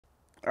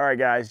All right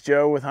guys,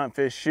 Joe with Hunt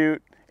Fish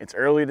Shoot. It's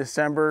early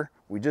December.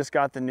 We just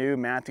got the new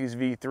Mathews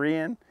V3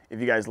 in. If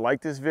you guys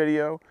like this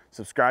video,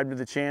 subscribe to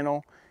the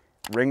channel,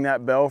 ring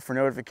that bell for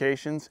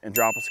notifications, and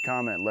drop us a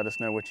comment. Let us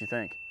know what you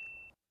think.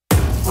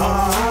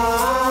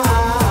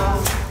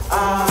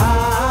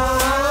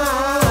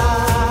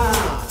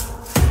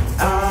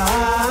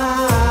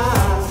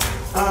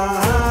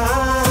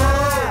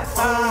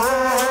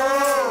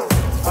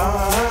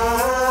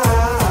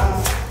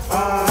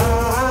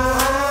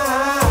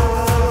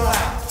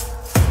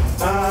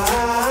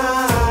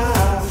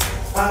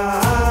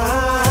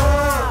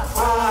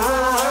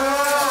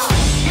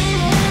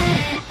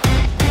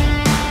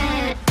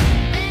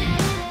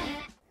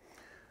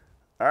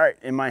 All right,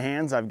 in my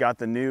hands, I've got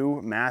the new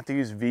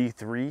Mathews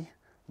V3.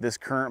 This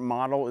current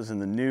model is in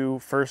the new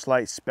First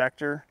Light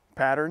Spectre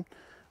pattern.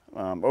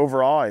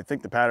 Overall, I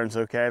think the pattern's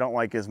okay. I don't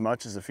like as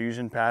much as the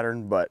Fusion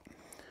pattern, but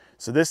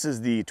so this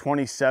is the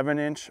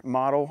 27-inch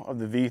model of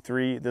the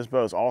V3. This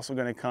bow is also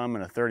going to come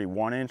in a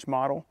 31-inch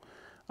model.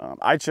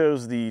 I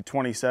chose the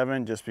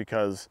 27 just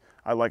because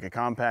I like a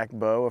compact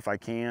bow if I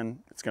can.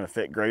 It's going to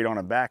fit great on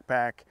a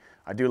backpack.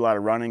 I do a lot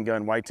of run and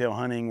gun whitetail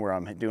hunting where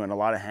I'm doing a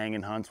lot of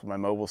hanging hunts with my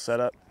mobile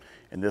setup,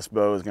 and this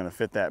bow is going to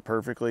fit that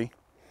perfectly.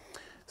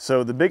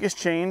 So the biggest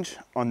change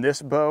on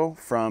this bow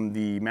from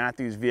the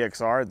Mathews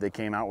VXR they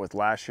came out with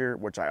last year,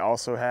 which I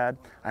also had,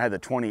 I had the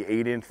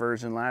 28-inch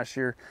version last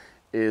year,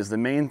 is the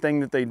main thing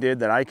that they did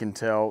that I can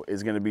tell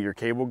is going to be your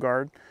cable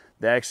guard.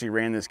 They actually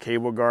ran this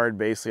cable guard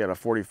basically at a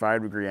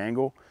 45-degree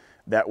angle.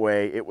 That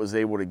way it was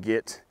able to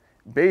get,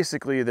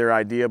 basically their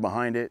idea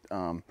behind it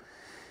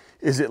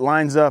is it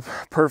lines up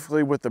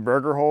perfectly with the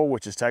burger hole,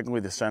 which is technically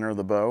the center of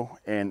the bow.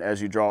 And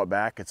as you draw it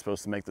back, it's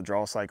supposed to make the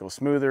draw cycle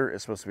smoother.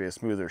 It's supposed to be a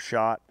smoother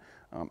shot.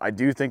 I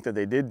do think that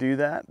they did do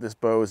that. This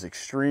bow is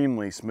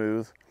extremely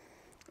smooth.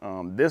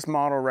 This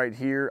model right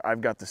here, I've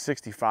got the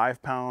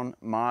 65-pound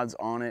mods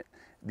on it.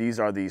 These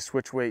are the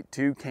switch weight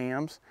 2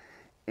 cams.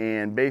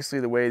 And basically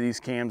the way these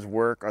cams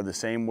work are the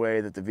same way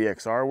that the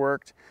VXR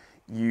worked.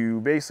 You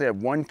basically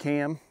have one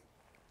cam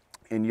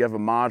and you have a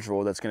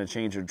module that's going to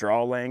change your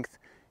draw length,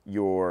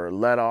 your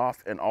let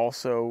off, and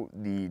also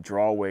the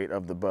draw weight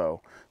of the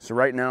bow. So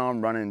right now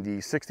I'm running the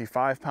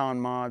 65-pound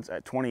mods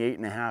at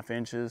 28.5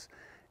 inches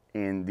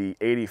and the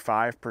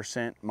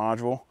 85%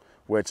 module,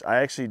 which I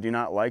actually do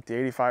not like the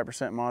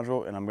 85%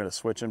 module, and I'm going to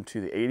switch them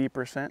to the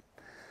 80%.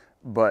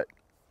 But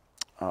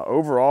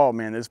overall,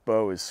 man, this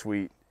bow is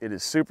sweet. It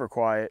is super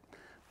quiet.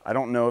 I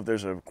don't know if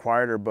there's a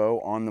quieter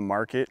bow on the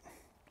market.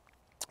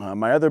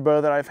 My other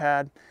bow that I've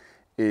had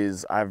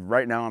is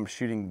right now I'm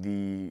shooting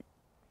the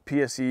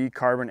PSE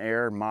Carbon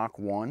Air Mach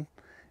 1,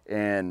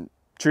 and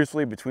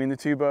truthfully between the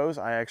two bows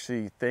I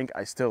actually think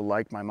I still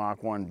like my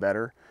Mach 1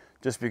 better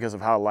just because of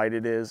how light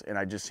it is, and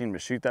I just seem to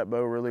shoot that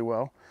bow really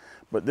well.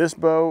 But this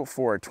bow,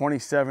 for a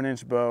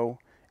 27-inch bow,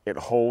 it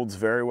holds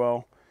very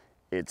well.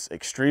 It's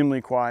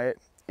extremely quiet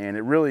and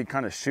it really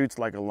kind of shoots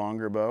like a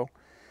longer bow.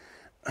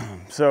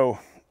 So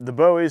the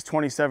bow is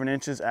 27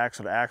 inches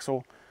axle to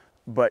axle,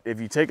 but if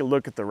you take a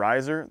look at the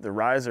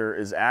riser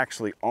is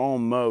actually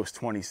almost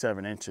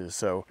 27 inches.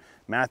 So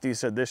Mathews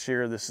said this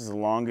year this is the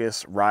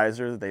longest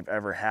riser that they've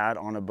ever had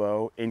on a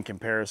bow in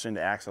comparison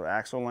to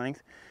axle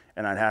length,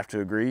 and I'd have to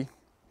agree.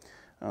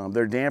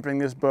 They're dampening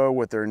this bow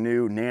with their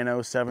new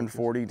Nano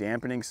 740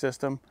 dampening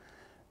system.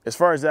 As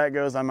far as that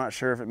goes, I'm not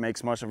sure if it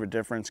makes much of a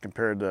difference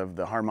compared to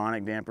the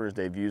harmonic dampers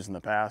they've used in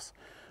the past,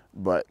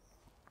 but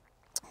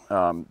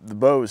the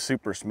bow is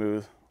super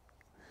smooth.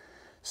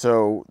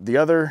 So the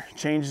other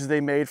changes they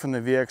made from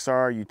the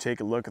VXR, you take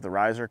a look at the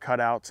riser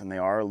cutouts and they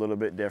are a little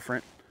bit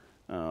different.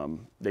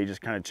 They just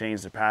kind of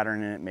changed the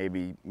pattern in it,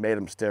 maybe made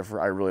them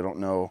stiffer. I really don't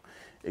know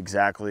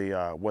exactly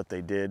what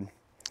they did.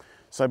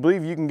 So I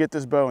believe you can get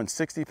this bow in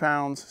 60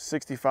 pounds,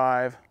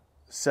 65,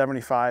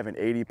 75, and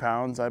 80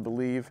 pounds, I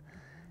believe.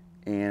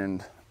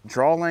 And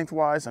draw length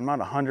wise, I'm not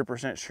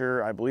 100%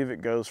 sure. I believe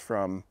it goes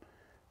from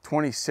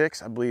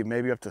 26, I believe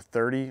maybe up to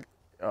 30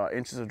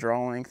 inches of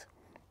draw length.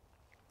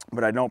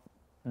 But I don't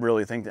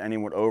really think that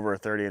anyone over a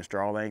 30-inch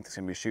draw length is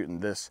going to be shooting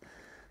this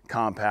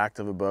compact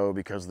of a bow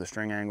because of the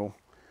string angle.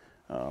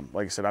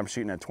 Like I said, I'm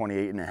shooting at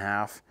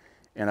 28.5,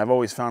 and I've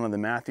always found in the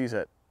Mathews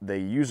that they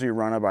usually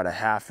run about a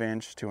half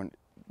inch to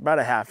about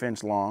a half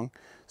inch long.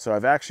 So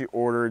I've actually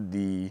ordered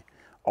the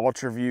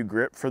Ultra View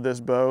grip for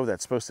this bow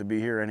that's supposed to be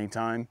here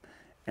anytime,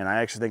 and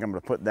I actually think I'm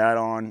going to put that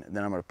on, and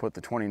then I'm going to put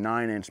the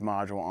 29-inch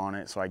module on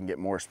it so I can get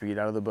more speed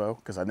out of the bow,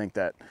 because I think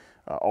that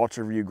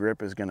Ultra View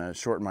grip is going to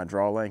shorten my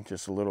draw length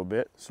just a little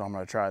bit, so I'm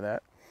going to try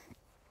that.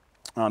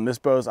 This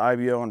bow's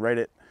IBO and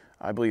rated,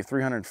 I believe,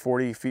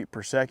 340 feet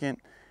per second,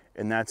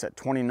 and that's at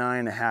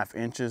 29.5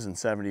 inches and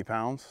 70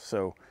 pounds.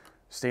 So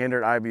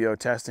standard IBO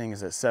testing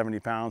is at 70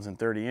 pounds and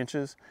 30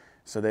 inches.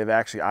 So they've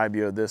actually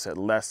IBO'd this at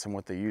less than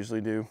what they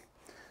usually do.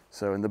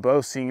 So, and the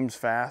bow seems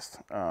fast.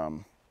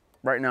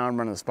 Right now I'm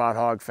running the Spot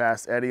Hog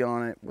Fast Eddy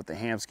on it with the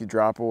Hamskea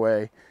drop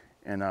away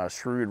and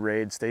Shrewd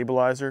Raid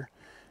stabilizer.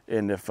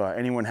 And if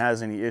anyone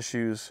has any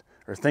issues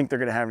or think they're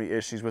gonna have any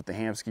issues with the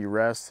Hamskea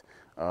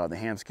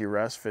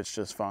rest fits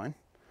just fine.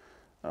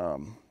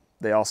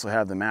 They also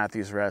have the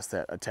Mathews rest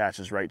that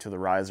attaches right to the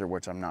riser,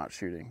 which I'm not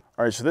shooting.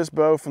 All right, so this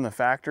bow from the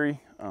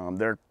factory,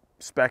 they're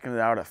speccing it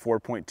out at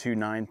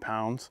 4.29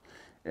 pounds.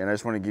 And I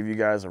just want to give you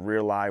guys a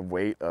real live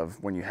weight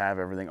of when you have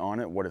everything on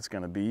it, what it's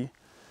going to be.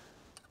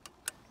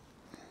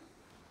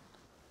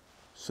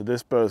 So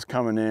this bow is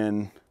coming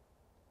in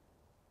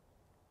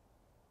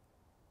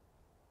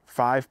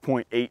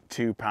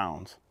 5.82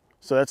 pounds.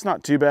 So that's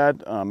not too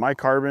bad. My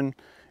carbon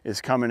is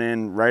coming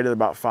in right at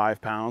about 5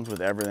 pounds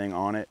with everything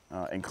on it,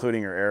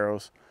 including your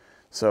arrows.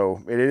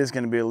 So it is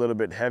going to be a little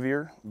bit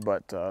heavier,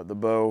 but the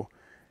bow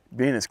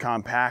being as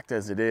compact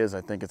as it is,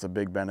 I think it's a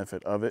big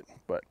benefit of it.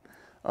 But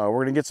we're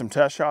going to get some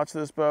test shots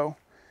of this bow,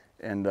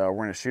 and we're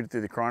going to shoot it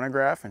through the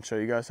chronograph and show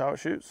you guys how it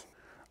shoots.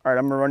 All right,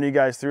 I'm going to run you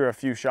guys through a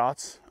few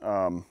shots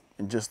and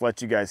just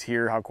let you guys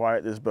hear how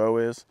quiet this bow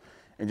is,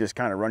 and just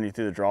kind of run you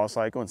through the draw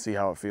cycle and see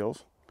how it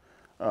feels.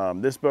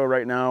 This bow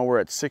right now, we're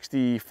at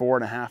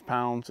 64.5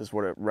 pounds is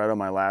what it read on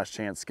my last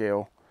chance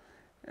scale.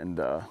 And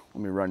let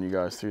me run you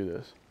guys through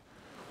this.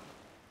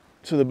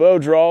 So the bow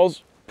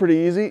draws pretty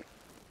easy,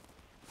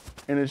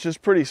 and it's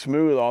just pretty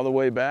smooth all the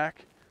way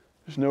back.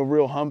 There's no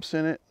real humps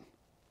in it.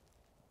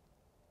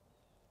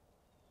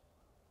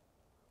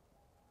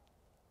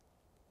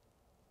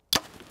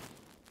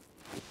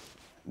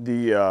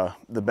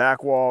 The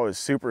back wall is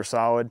super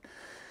solid.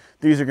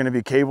 These are going to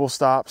be cable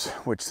stops,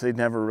 which they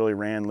never really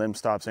ran limb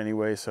stops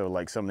anyway, so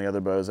like some of the other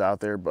bows out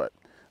there, but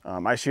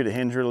I shoot a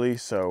hinge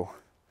release, so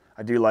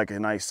I do like a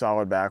nice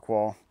solid back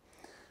wall.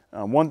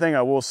 One thing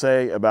I will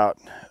say about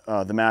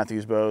the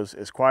Mathews bows,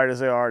 as quiet as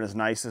they are and as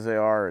nice as they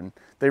are, and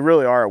they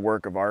really are a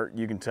work of art.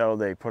 You can tell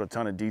they put a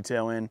ton of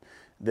detail in.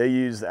 They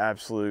use the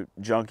absolute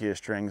junkiest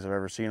strings I've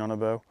ever seen on a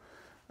bow.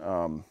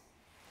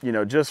 You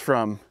know, just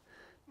from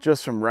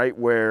right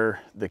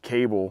where the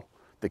cable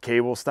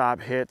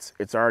stop hits,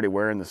 it's already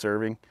wearing the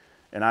serving,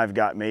 and I've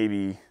got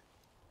maybe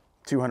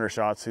 200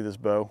 shots through this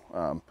bow.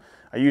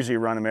 I usually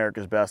run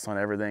America's Best on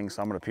everything,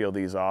 so I'm going to peel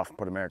these off and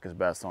put America's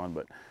Best on,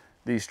 but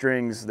these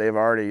strings,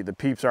 the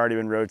peep's already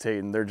been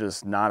rotating. They're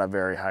just not a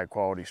very high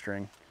quality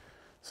string,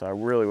 so I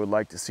really would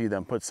like to see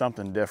them put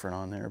something different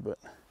on there. But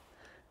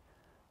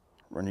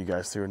run you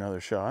guys through another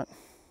shot.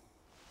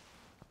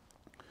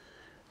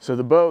 So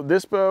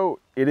this bow,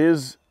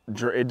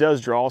 it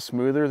does draw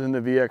smoother than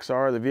the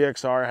VXR. The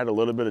VXR had a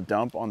little bit of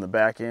dump on the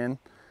back end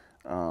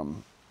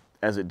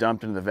as it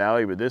dumped into the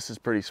valley, but this is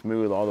pretty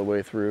smooth all the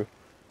way through.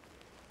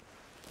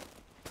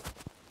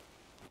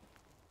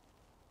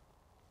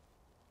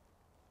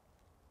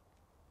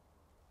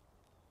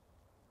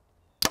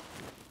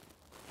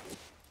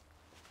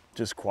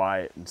 Just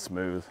quiet and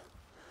smooth.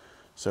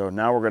 So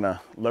now we're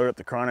gonna load up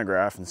the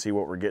chronograph and see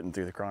what we're getting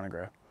through the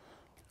chronograph.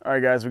 All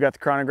right guys, we got the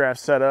chronograph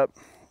set up.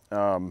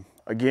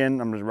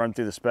 Again, I'm gonna run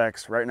through the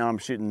specs. Right now I'm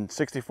shooting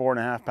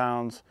 64.5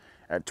 pounds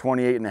at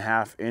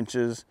 28.5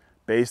 inches.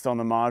 Based on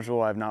the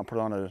module, I've not put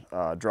on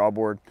a draw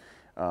board.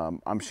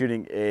 I'm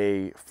shooting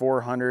a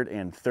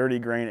 430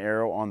 grain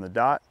arrow on the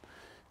dot,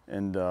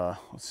 and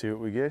let's see what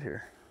we get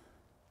here.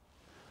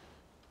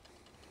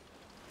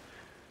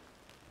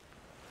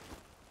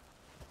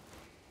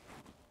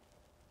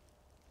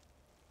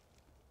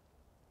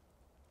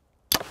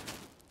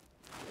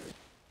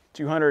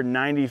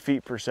 "290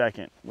 feet per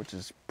second, which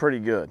is pretty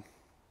good.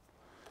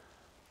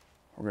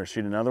 We're going to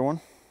shoot another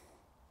one.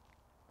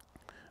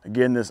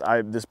 Again, this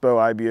bow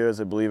IBO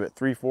is, I believe, at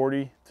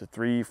 340 to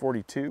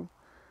 342,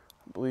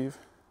 I believe.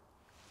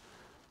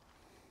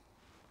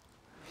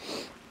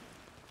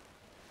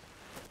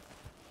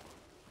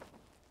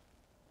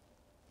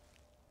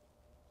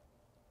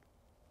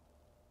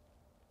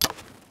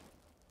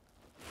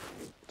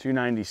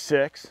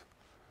 .296,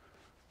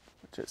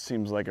 which it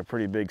seems like a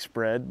pretty big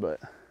spread, but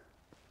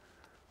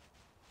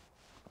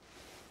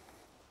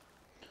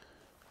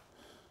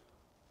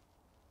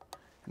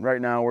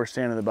right now we're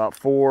standing about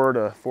 4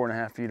 to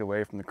 4.5 feet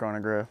away from the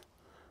chronograph.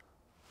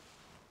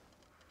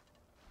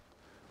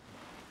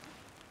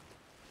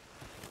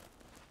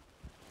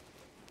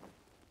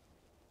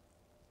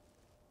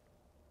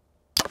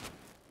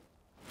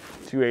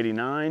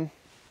 .289,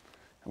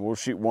 and we'll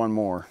shoot one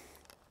more.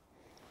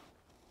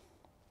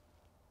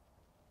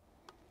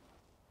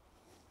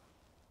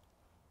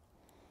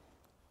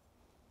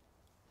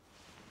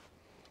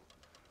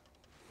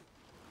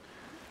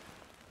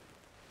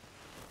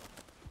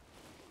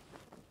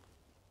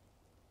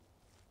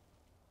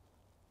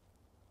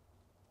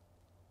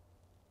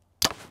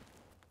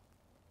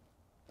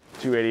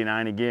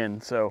 .289 again.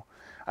 So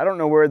I don't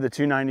know where the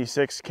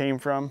 296 came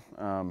from,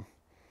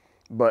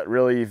 but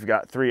really you've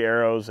got 3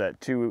 arrows at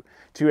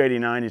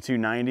 289 to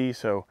 290.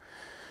 So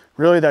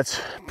really that's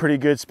pretty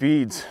good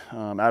speeds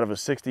out of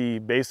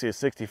basically a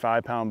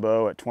 65 pound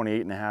bow at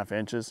 28.5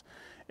 inches.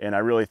 And I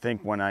really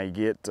think when I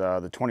get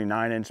the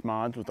 29 inch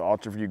mods with the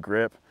Ultra View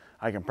grip,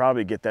 I can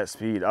probably get that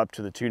speed up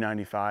to the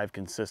 295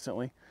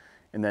 consistently.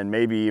 And then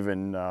maybe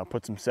even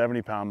put some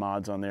 70 pound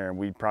mods on there, and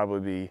we'd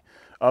probably be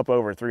up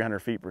over 300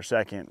 feet per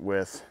second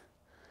with,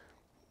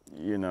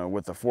 you know,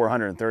 with the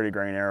 430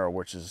 grain arrow,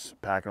 which is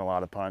packing a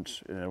lot of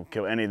punch, and it'll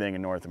kill anything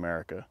in North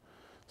America.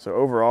 So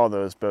overall,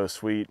 this bow's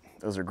sweet.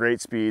 Those are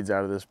great speeds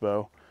out of this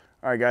bow.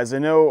 All right, guys, I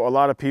know a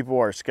lot of people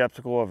are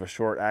skeptical of a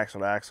short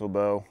axle-to-axle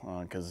bow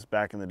because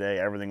back in the day,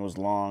 everything was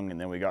long, and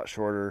then we got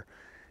shorter,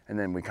 and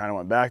then we kind of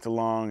went back to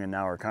long, and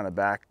now we're kind of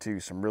back to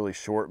some really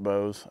short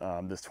bows.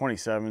 This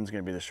 27 is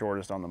going to be the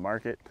shortest on the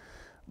market,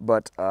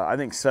 but I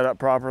think set up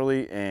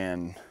properly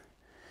and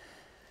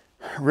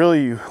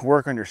really you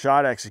work on your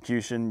shot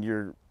execution,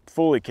 you're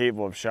fully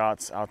capable of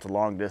shots out to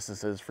long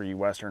distances for you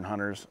Western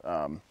hunters.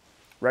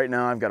 Right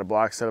now I've got a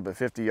block set up at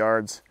 50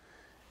 yards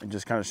and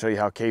just kind of show you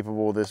how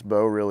capable this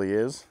bow really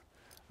is.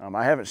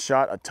 I haven't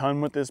shot a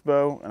ton with this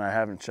bow, and I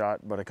haven't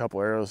shot but a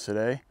couple arrows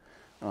today,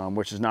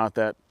 which is not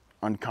that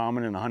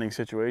uncommon in a hunting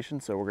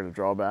situation, so we're going to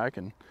draw back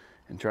and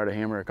try to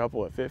hammer a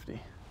couple at 50.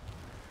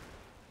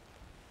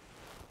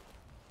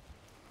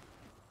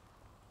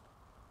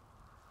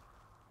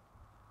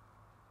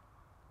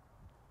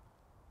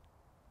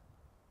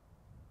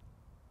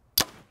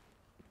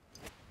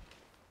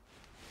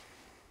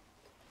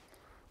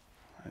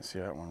 Let's see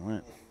how that one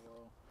went.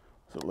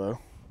 Was it low?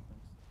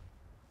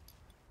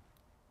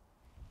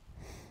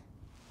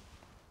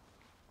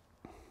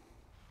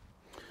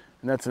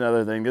 And that's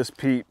another thing. This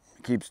peep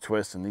keeps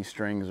twisting. These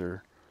strings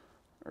are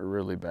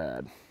really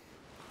bad.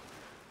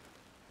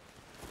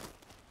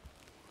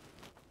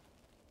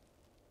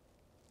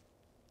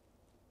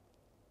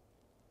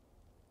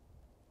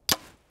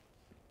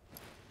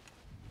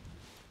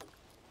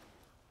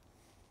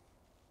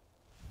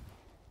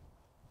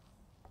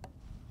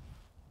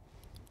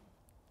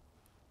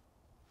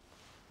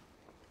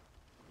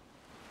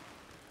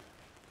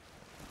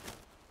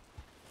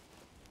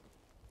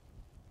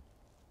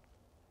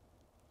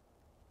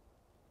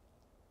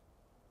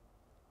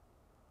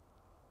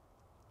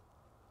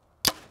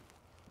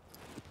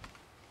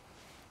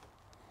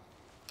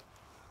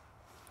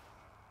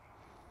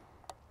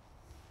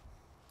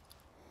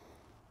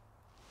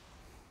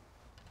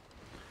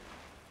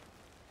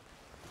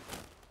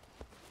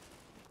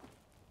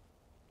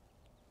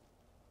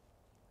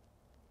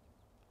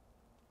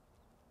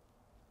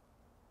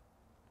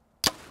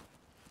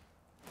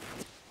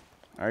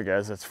 All right,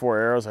 guys, that's 4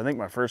 arrows. I think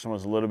my first one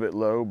was a little bit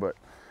low, but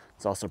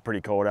it's also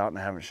pretty cold out and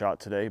I haven't shot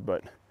today.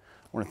 But I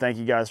want to thank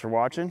you guys for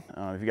watching.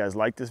 If you guys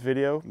like this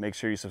video, make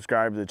sure you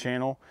subscribe to the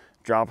channel,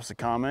 drop us a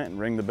comment, and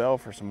ring the bell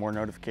for some more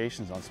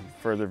notifications on some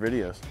further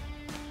videos.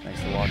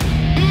 Thanks for watching.